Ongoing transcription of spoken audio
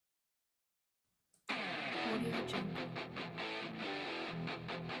Jungle.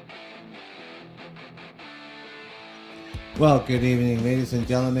 Well, good evening, ladies and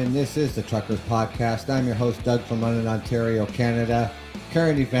gentlemen. This is the Truckers Podcast. I'm your host, Doug from London, Ontario, Canada.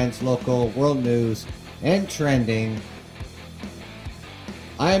 Current events, local, world news, and trending.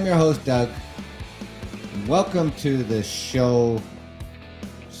 I am your host, Doug. Welcome to the show,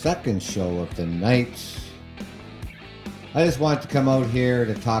 second show of the night. I just wanted to come out here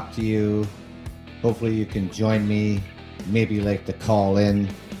to talk to you. Hopefully you can join me, maybe like to call in.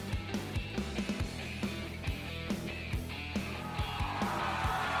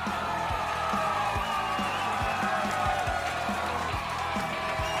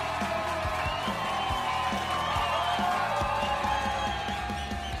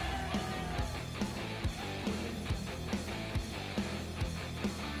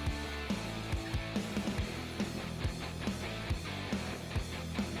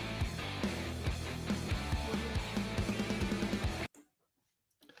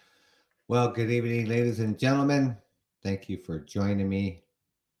 Well, good evening, ladies and gentlemen. Thank you for joining me.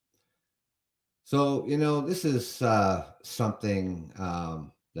 So, this is something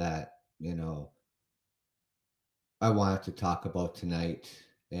that, I wanted to talk about tonight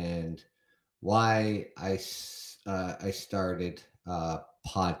and why I started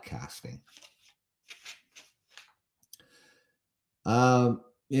podcasting. Um,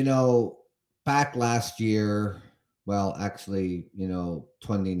 you know, Back last year, well, actually,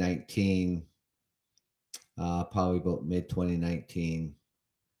 2019, probably about mid 2019,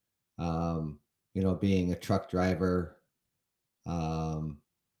 um, being a truck driver, um,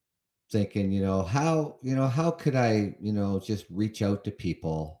 thinking, how could I, just reach out to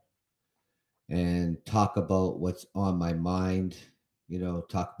people and talk about what's on my mind,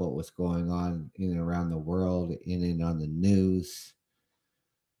 talk about what's going on in and around the world, in and on the news,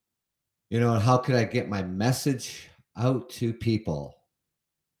 and how could I get my message out to people?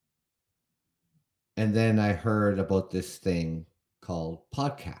 And then I heard about this thing called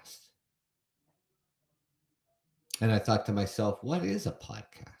podcast. And I thought to myself, what is a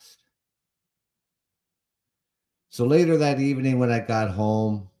podcast? So later that evening, when I got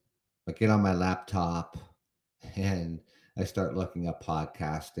home, I get on my laptop and I start looking up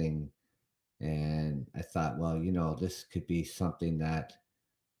podcasting. And I thought, well, this could be something that,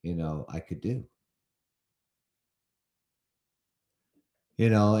 I could do.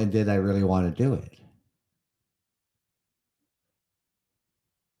 And did I really want to do it?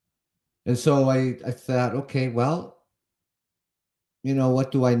 And so I thought, okay, well,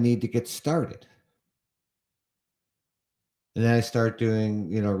 what do I need to get started? And then I start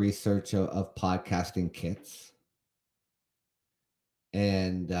doing, research of podcasting kits.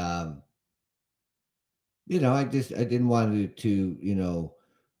 And, I didn't want to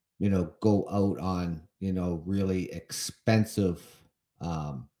go out on, really expensive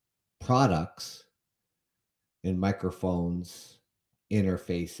um, products and microphones,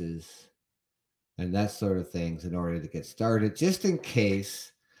 interfaces, and that sort of things in order to get started, just in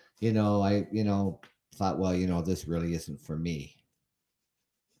case, I, thought, well, this really isn't for me.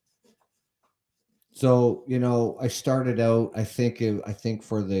 So, I started out, I think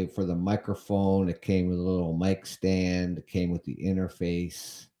for the microphone, it came with a little mic stand, it came with the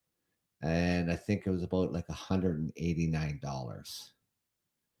interface, and I think it was about like $189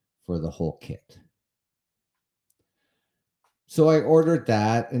 for the whole kit. So I ordered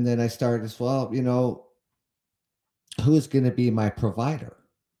that, and then I started as well, who's going to be my provider?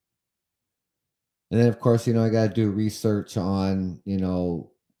 And then, of course, I got to do research on,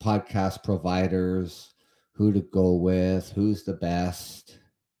 podcast providers, who to go with, who's the best,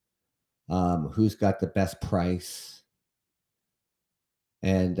 who's got the best price.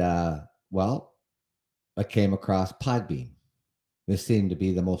 And, well, I came across Podbean. This seemed to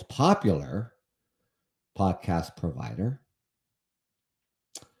be the most popular podcast provider.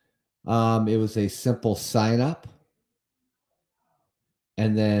 It was a simple sign up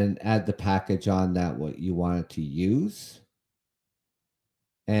and then add the package on that what you wanted to use.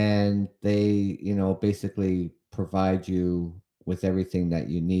 And they, basically provide you with everything that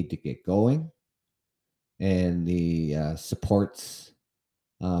you need to get going and the supports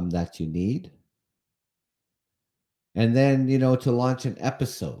that you need. And then, to launch an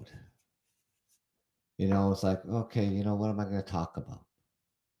episode, it's like, okay, what am I going to talk about?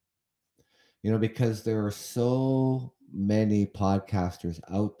 Because there are so many podcasters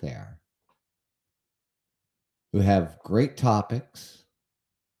out there who have great topics,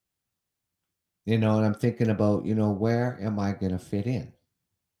 and I'm thinking about, where am I going to fit in?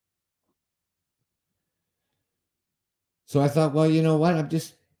 So I thought, well, you know what? I'm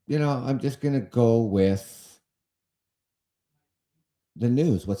just going to go with the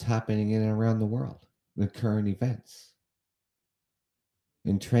news, what's happening in and around the world, the current events,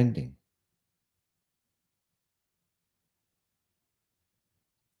 and trending.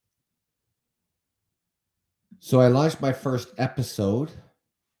 So I launched my first episode,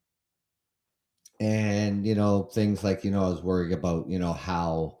 and things like, I was worried about,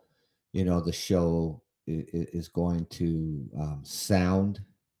 how, the show is going to sound.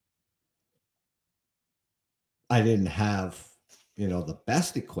 I didn't have, the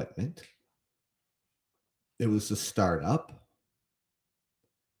best equipment. It was a startup,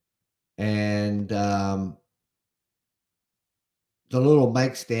 and the little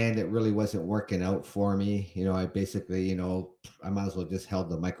mic stand, it really wasn't working out for me. I basically, I might as well just held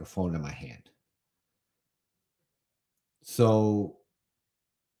the microphone in my hand. So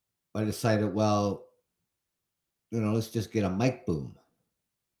I decided, well, let's just get a mic boom.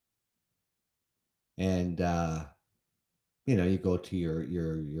 And you go to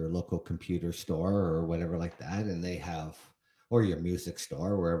your local computer store or whatever like that, and they have, or your music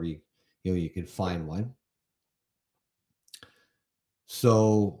store, wherever you can find one.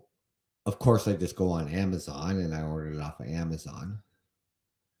 So of course I just go on Amazon and I ordered it off of Amazon.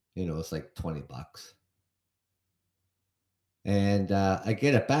 It's like $20. And I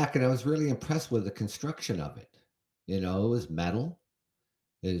get it back, and I was really impressed with the construction of it. It was metal.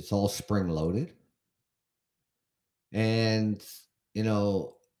 It's all spring loaded. And, you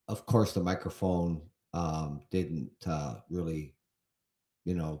know, of course, the microphone didn't really,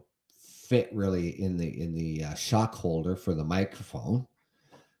 you know, fit really in the shock holder for the microphone,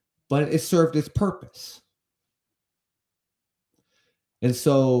 but it served its purpose. And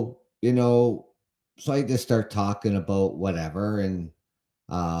so, so I just start talking about whatever, and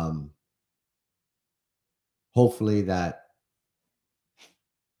um, hopefully that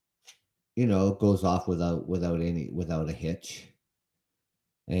goes off without a hitch.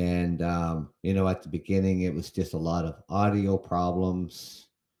 And at the beginning, it was just a lot of audio problems,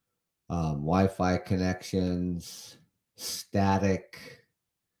 Wi-Fi connections, static,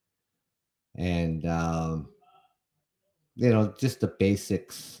 and just the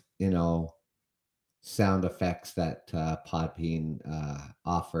basics, sound effects that Podbean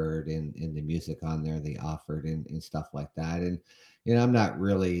offered, in the music on there they offered, and stuff like that. And I'm not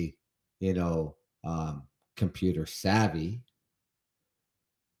really, you know, computer savvy,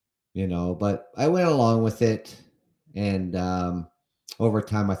 but I went along with it. And over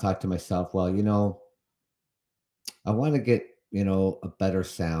time, I thought to myself, well, I want to get, a better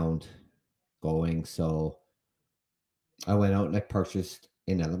sound going. So I went out and I purchased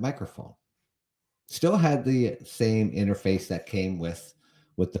another microphone. Still had the same interface that came with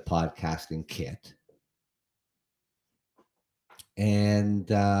the podcasting kit. And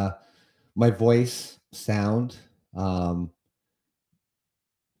my voice sound, um,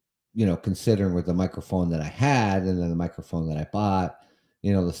 considering with the microphone that I had and then the microphone that I bought,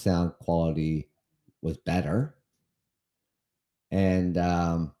 the sound quality was better. And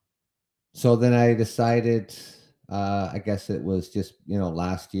so then I decided, I guess it was just,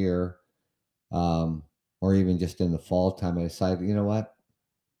 last year, or even just in the fall time, I decided, you know what?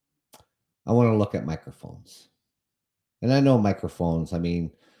 I want to look at microphones. And I know microphones, I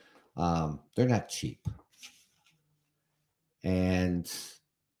mean, they're not cheap. And,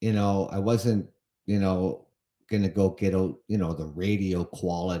 I wasn't, going to go get out, the radio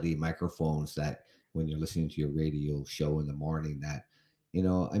quality microphones that when you're listening to your radio show in the morning, that,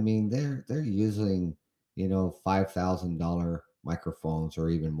 I mean, they're using, $5,000 microphones, or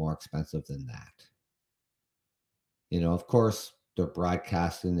even more expensive than that. Of course, they're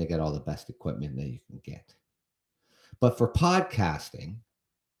broadcasting, they get all the best equipment that you can get. But for podcasting,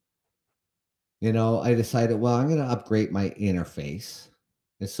 I decided, well, I'm going to upgrade my interface.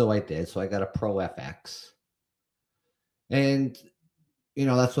 And so I did. So I got a Pro FX. And,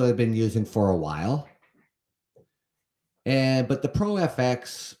 that's what I've been using for a while. But the Pro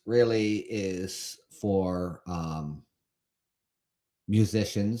FX really is for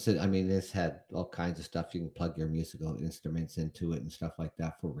musicians. I mean, it's had all kinds of stuff. You can plug your musical instruments into it and stuff like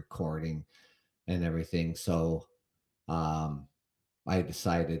that for recording and everything. So I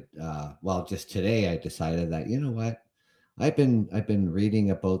decided, well, just today I decided that, what, I've been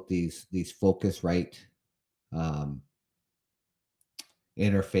reading about these Focusrite um,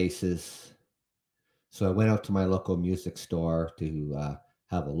 interfaces. So I went out to my local music store to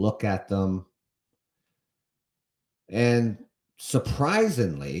have a look at them, and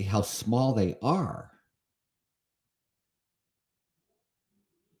surprisingly, how small they are,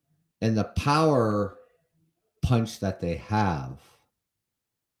 and the power punch that they have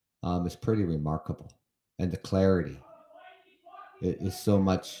is pretty remarkable, and the clarity. is so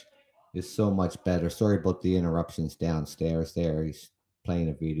much better. Sorry about the interruptions downstairs. There, he's playing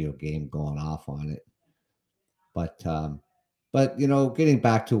a video game, going off on it. But getting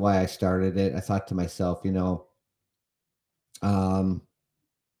back to why I started it, I thought to myself, um,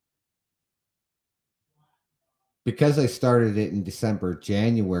 because I started it in December,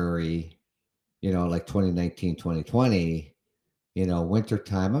 January, like 2019, 2020,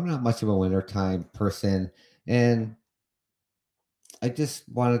 wintertime. I'm not much of a wintertime person. And I just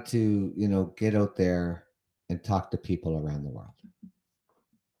wanted to, get out there and talk to people around the world.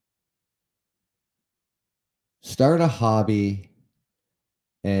 Start a hobby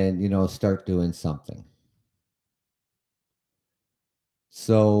and, start doing something.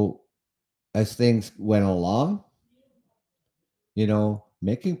 So as things went along,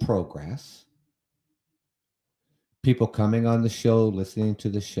 making progress, people coming on the show, listening to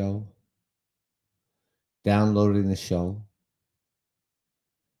the show, downloading the show.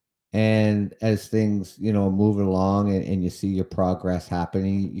 And as things, move along and you see your progress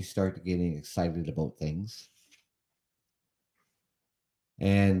happening, you start getting excited about things.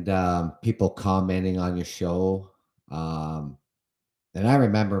 And people commenting on your show. And I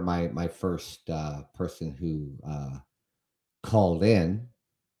remember my first person who called in,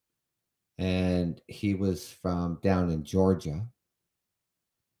 and he was from down in Georgia.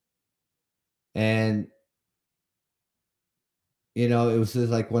 And it was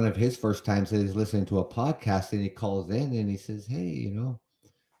just like one of his first times that he's listening to a podcast, and he calls in and he says, "Hey,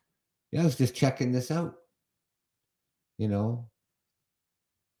 yeah, I was just checking this out, you know,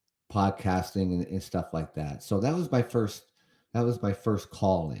 podcasting and stuff like that." So that was my first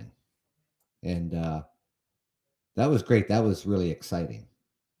call in. And that was great. That was really exciting.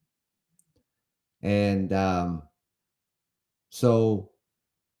 And so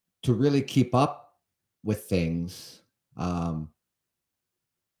to really keep up with things,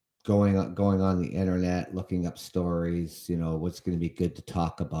 going on the internet, looking up stories, what's going to be good to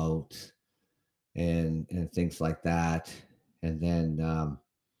talk about, and things like that. And then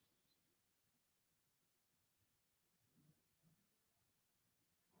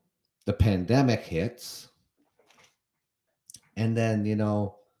the pandemic hits, and then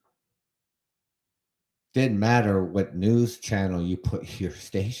didn't matter what news channel you put your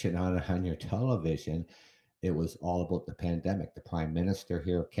station on your television. It was all about the pandemic. The prime minister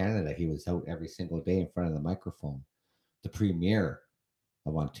here of Canada, he was out every single day in front of the microphone. The premier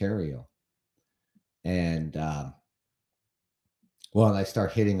of Ontario. And well, I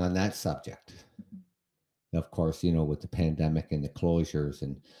start hitting on that subject. Of course, with the pandemic and the closures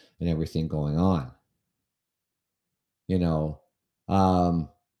and everything going on. You know, um,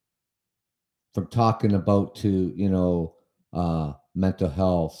 from talking about to mental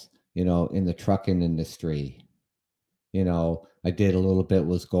health, in the trucking industry. I did a little bit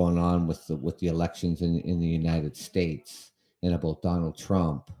what's going on with the elections in the United States, and about Donald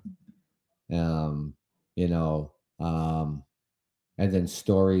Trump. Um, you know, um, and then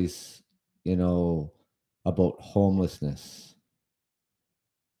stories, you know, about homelessness,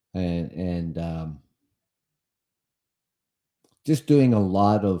 and just doing a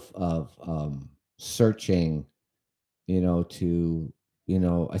lot of searching, to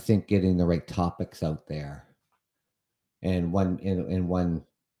I think getting the right topics out there. And one,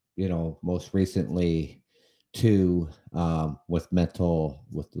 most recently, too, with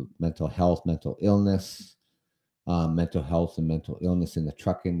the mental health, mental illness, mental health and mental illness in the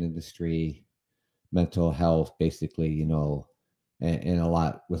trucking industry, mental health, basically, and a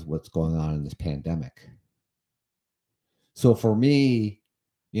lot with what's going on in this pandemic. So for me,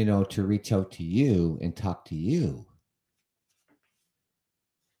 to reach out to you and talk to you,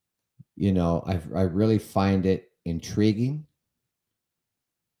 I really find it intriguing,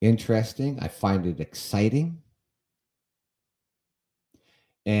 interesting. I find it exciting.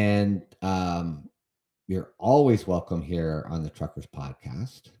 And you're always welcome here on the Truckers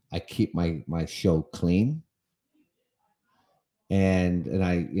Podcast. I keep my show clean. And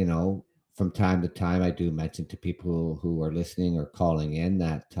I, from time to time, I do mention to people who are listening or calling in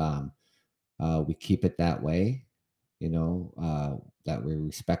that we keep it that way, that we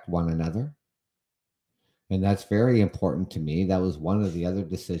respect one another. And that's very important to me. That was one of the other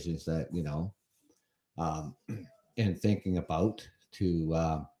decisions that, um, in thinking about,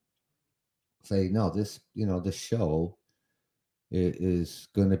 to say, no, this show is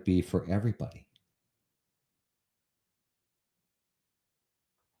going to be for everybody.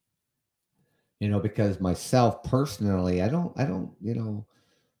 Because myself personally, I don't, if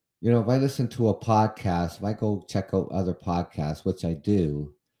I listen to a podcast, if I go check out other podcasts, which I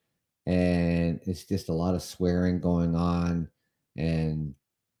do, and it's just a lot of swearing going on, and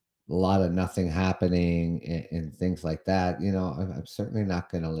a lot of nothing happening and things like that, I'm certainly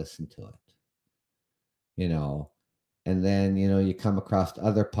not going to listen to it, you know. And then, you come across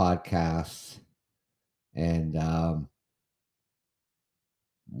other podcasts and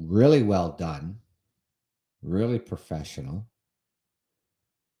really well done, really professional,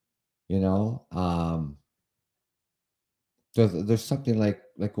 you know. There's something like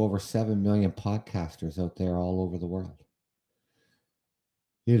over 7 million podcasters out there all over the world.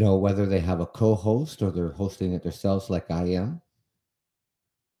 Whether they have a co-host or they're hosting it themselves like I am.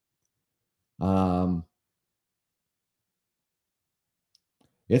 Um,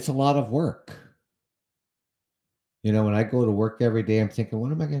 it's a lot of work. When I go to work every day, I'm thinking,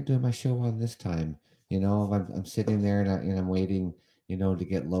 what am I going to do my show on this time? I'm sitting there and I'm waiting, to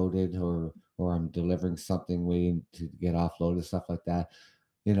get loaded, or I'm delivering something, waiting to get offloaded, stuff like that.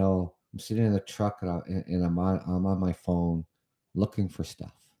 I'm sitting in the truck and I'm on my phone looking for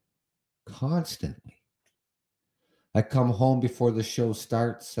stuff constantly. I come home before the show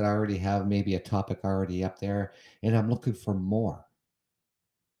starts and I already have maybe a topic already up there and I'm looking for more.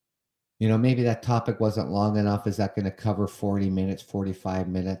 Maybe that topic wasn't long enough. Is that going to cover 40 minutes, 45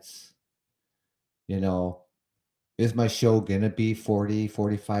 minutes? You know, is my show going to be 40,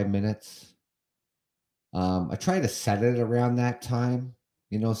 45 minutes? I try to set it around that time.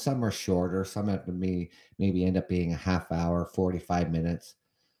 Some are shorter, some have to maybe end up being a half hour, 45 minutes.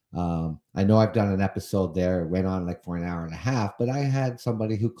 I know I've done an episode there, it went on like for an hour and a half, but I had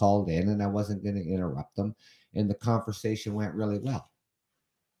somebody who called in and I wasn't going to interrupt them. And the conversation went really well.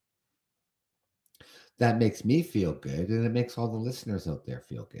 That makes me feel good, and it makes all the listeners out there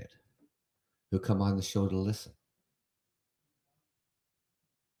feel good who come on the show to listen.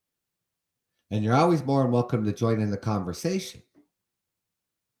 And you're always more than welcome to join in the conversation.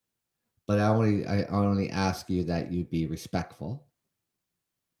 But I only ask you that you be respectful.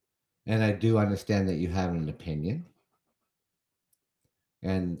 And I do understand that you have an opinion.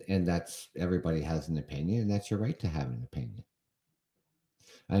 And that's everybody has an opinion, and that's your right to have an opinion.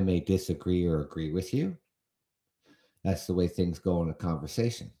 I may disagree or agree with you. That's the way things go in a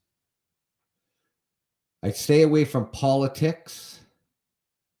conversation. I stay away from politics,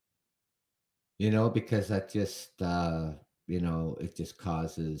 because that just, it just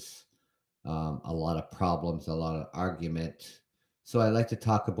causes a lot of problems, a lot of argument. So I like to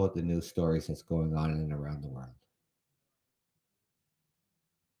talk about the news stories that's going on in and around the world.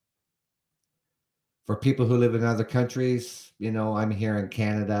 For people who live in other countries, I'm here in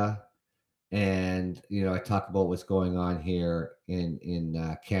Canada, and I talk about what's going on here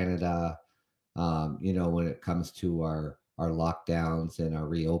in Canada. When it comes to our lockdowns and our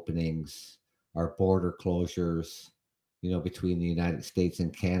reopenings, our border closures, between the United States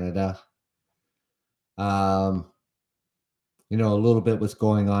and Canada. Um, a little bit what's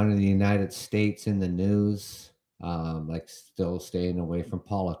going on in the United States in the news. Like still staying away from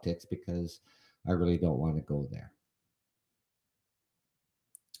politics because I really don't want to go there.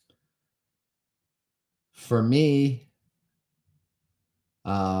 For me,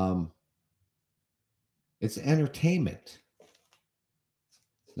 um, it's entertainment.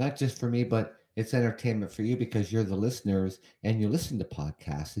 Not just for me, but it's entertainment for you because you're the listeners and you listen to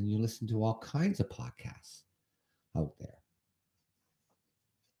podcasts and you listen to all kinds of podcasts out there.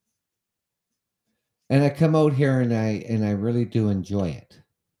 And I come out here and I really do enjoy it.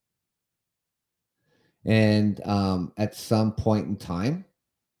 And at some point in time,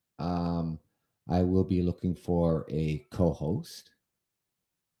 um, I will be looking for a co-host.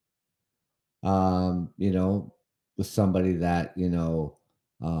 Um, you know, with somebody that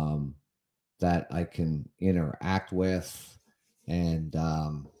um, that I can interact with, and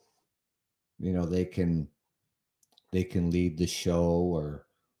they can lead the show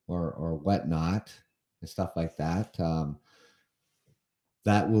or whatnot and stuff like that.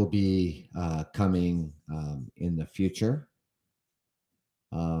 That will be coming in the future,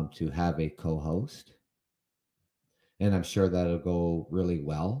 to have a co-host, and I'm sure that'll go really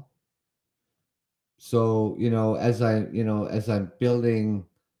well. So as I'm building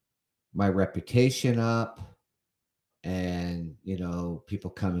my reputation up, and people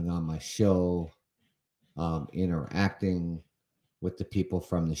coming on my show, interacting with the people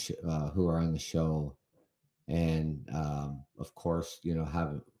from who are on the show, and of course,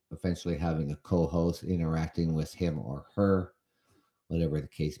 eventually having a co-host interacting with him or her, whatever the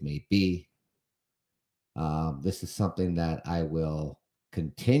case may be. This is something that I will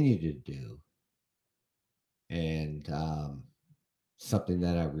continue to do, and something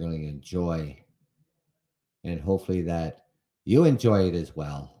that I really enjoy, and hopefully that you enjoy it as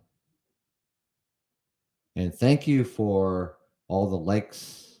well. And thank you for all the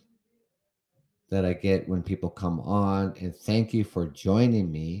likes that I get when people come on. And thank you for joining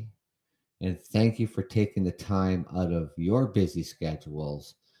me. And thank you for taking the time out of your busy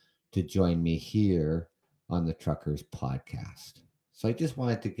schedules to join me here on the Truckers Podcast. So I just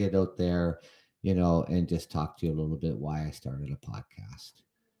wanted to get out there, and just talk to you a little bit why I started a podcast.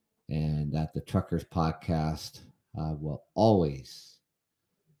 And that the Truckers Podcast will always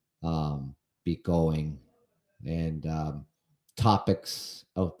be going. And topics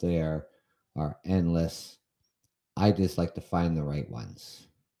out there are endless. I just like to find the right ones.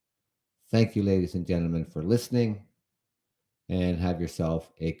 Thank you, ladies and gentlemen, for listening, and have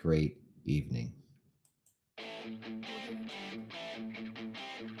yourself a great evening.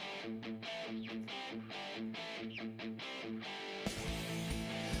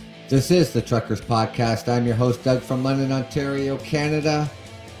 This is the Truckers Podcast. I'm your host, Doug, from London, Ontario, Canada.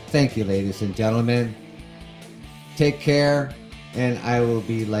 Thank you, ladies and gentlemen. Take care, and I will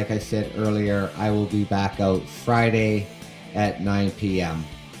be, like I said earlier, I will be back out Friday at 9 p.m.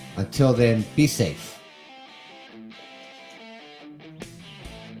 Until then, be safe.